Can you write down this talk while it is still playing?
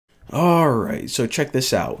Alright, so check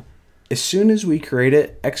this out. As soon as we create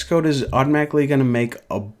it, Xcode is automatically going to make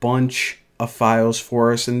a bunch of files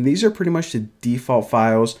for us, and these are pretty much the default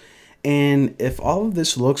files. And if all of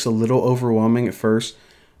this looks a little overwhelming at first,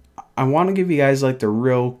 I want to give you guys like the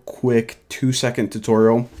real quick 2-second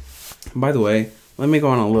tutorial. By the way, let me go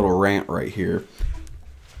on a little rant right here.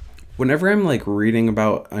 Whenever I'm like reading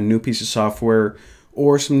about a new piece of software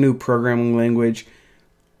or some new programming language,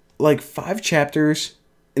 like 5 chapters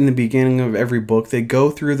in the beginning of every book, they go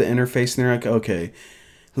through the interface and they're like, okay,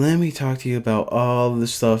 let me talk to you about all the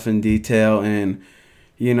stuff in detail, and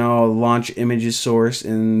you know, launch images source,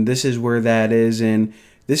 and this is where that is, and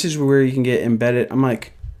this is where you can get embedded. I'm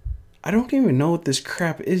like, I don't even know what this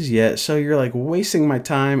crap is yet, so you're like wasting my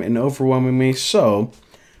time and overwhelming me. So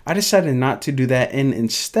I decided not to do that, and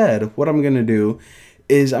instead what I'm gonna do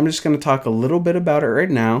is I'm just gonna talk a little bit about it right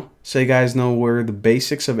now so you guys know where the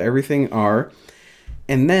basics of everything are.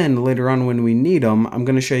 And then later on when we need them, I'm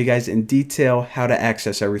going to show you guys in detail how to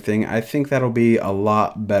access everything. I think that'll be a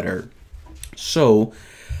lot better. So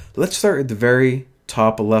let's start at the very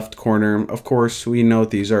top left corner. Of course, we know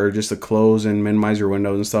these are just to close and minimize your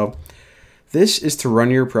windows and stuff. This is to run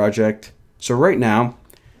your project. So right now,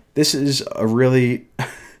 this is a really,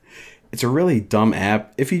 it's a really dumb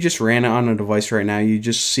app. If you just ran it on a device right now, you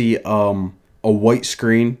just see a white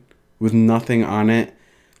screen with nothing on it.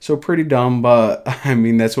 So pretty dumb, but I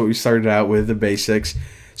mean, that's what we started out with, the basics.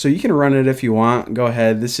 So you can run it if you want. Go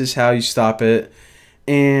ahead. This is how you stop it.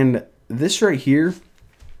 And this right here,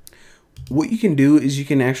 what you can do is you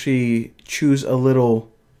can actually choose a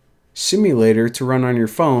little simulator to run on your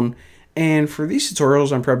phone. And for these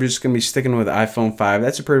tutorials, I'm probably just going to be sticking with iPhone 5.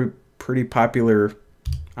 That's a pretty popular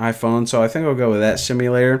iPhone, so I think I'll go with that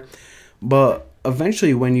simulator. But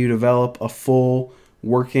eventually, when you develop a full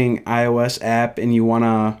working iOS app and you want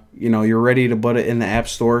to, you're ready to put it in the App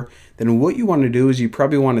Store, then what you want to do is you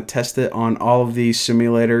probably want to test it on all of these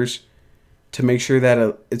simulators to make sure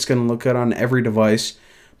that it's going to look good on every device.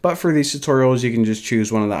 But for these tutorials, you can just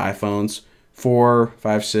choose one of the iPhones, 4,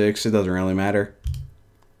 5, 6, it doesn't really matter.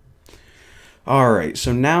 Alright,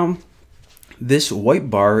 so now this white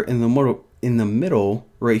bar in the middle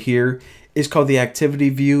right here is called the activity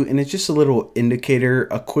view, and it's just a little indicator,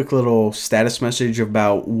 a quick little status message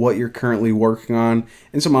about what you're currently working on,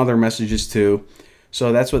 and some other messages too.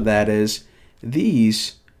 So that's what that is.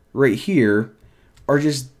 These right here are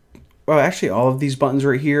just, well, actually all of these buttons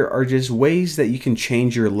right here are just ways that you can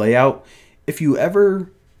change your layout. If you ever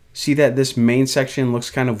see that this main section looks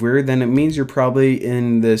kind of weird, then it means you're probably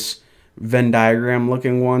in this Venn diagram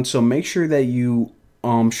looking one. So make sure that you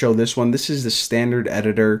show this one. This is the standard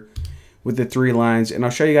editor with the 3 lines, and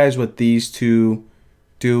I'll show you guys what these two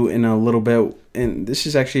do in a little bit. And this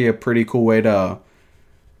is actually a pretty cool way to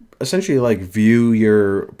essentially like view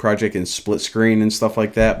your project in split screen and stuff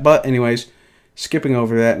like that. But anyways, skipping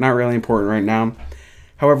over that, not really important right now.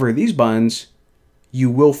 However, these buttons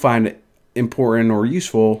you will find important or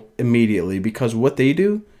useful immediately, because what they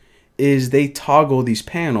do is they toggle these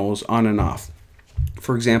panels on and off.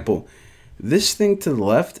 For example, this thing to the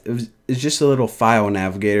left is just a little file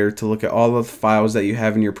navigator to look at all of the files that you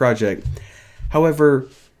have in your project. However,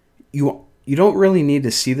 you don't really need to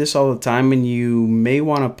see this all the time, and you may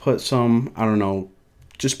want to put some, I don't know,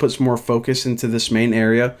 just put some more focus into this main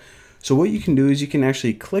area. So what you can do is you can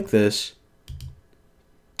actually click this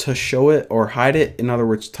to show it or hide it. In other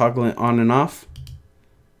words, toggle it on and off.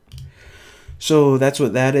 So that's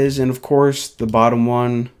what that is. And of course, the bottom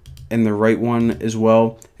one and the right one as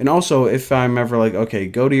well. And also, if I'm ever like, okay,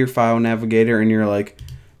 go to your file navigator, and you're like,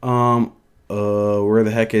 where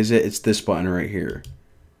the heck is it? It's this button right here.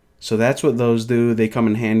 So that's what those do. They come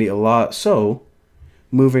in handy a lot. So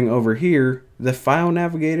moving over here, the file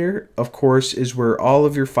navigator, of course, is where all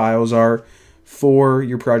of your files are for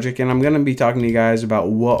your project. And I'm going to be talking to you guys about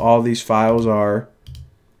what all these files are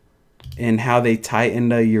and how they tie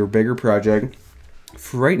into your bigger project.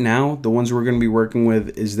 For right now, the ones we're going to be working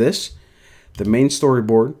with is this, the main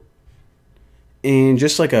storyboard. And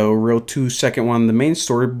just like a real 2-second one, the main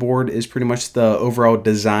storyboard is pretty much the overall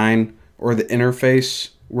design or the interface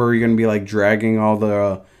where you're going to be like dragging all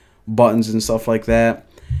the buttons and stuff like that.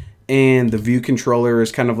 And the view controller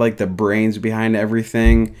is kind of like the brains behind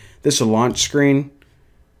everything. This launch screen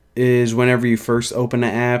is whenever you first open the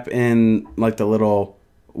app, and like the little,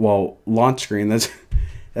 well, launch screen,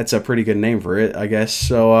 that's a pretty good name for it, I guess.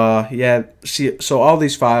 So yeah, so all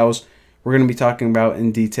these files we're going to be talking about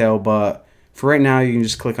in detail, but for right now you can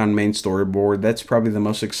just click on main storyboard. That's probably the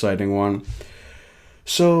most exciting one.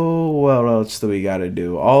 So what else do we got to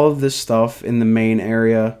do? All of this stuff in the main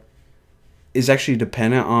area is actually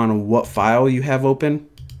dependent on what file you have open.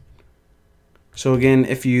 So again,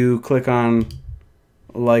 if you click on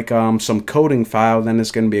like some coding file, then it's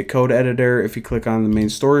going to be a code editor. If you click on the main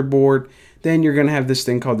storyboard, then you're going to have this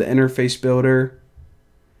thing called the interface builder,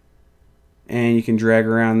 and you can drag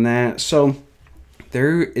around that. So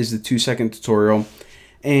there is the 2-second tutorial.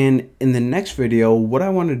 And in the next video, what I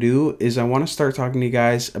want to do is I want to start talking to you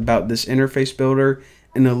guys about this interface builder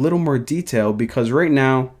in a little more detail, because right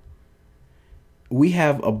now we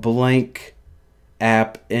have a blank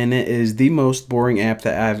app and it is the most boring app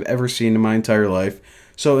that I've ever seen in my entire life.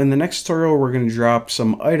 So in the next tutorial, we're going to drop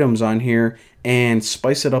some items on here and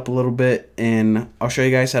spice it up a little bit, and I'll show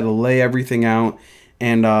you guys how to lay everything out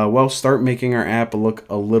and well, start making our app look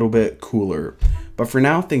a little bit cooler. But for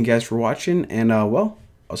now, thank you guys for watching, and well,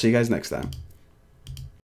 I'll see you guys next time.